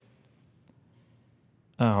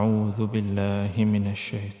أعوذ بالله من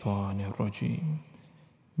الشيطان الرجيم.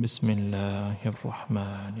 بسم الله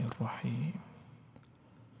الرحمن الرحيم.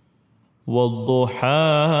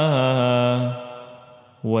 والضحى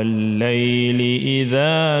والليل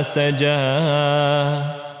إذا سجى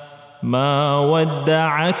ما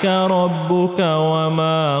ودعك ربك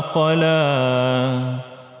وما قلى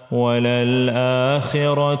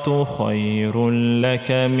وللآخرة خير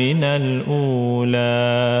لك من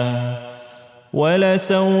الأولى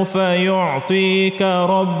ولسوف يعطيك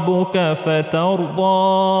ربك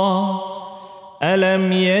فترضى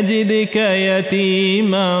ألم يجدك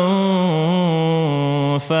يتيما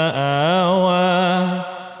فآوى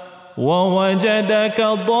ووجدك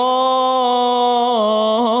ضالا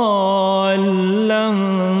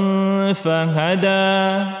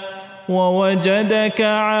فهدى ووجدك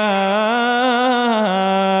عائلا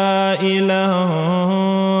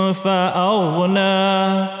فأغنى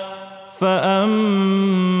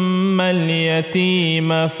فأما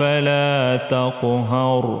اليتيم فلا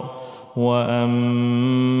تقهر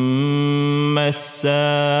وأما السائل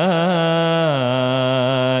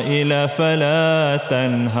فلا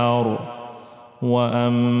تنهر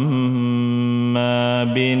وأما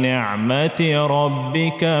بنعمة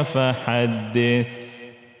ربك فحدث.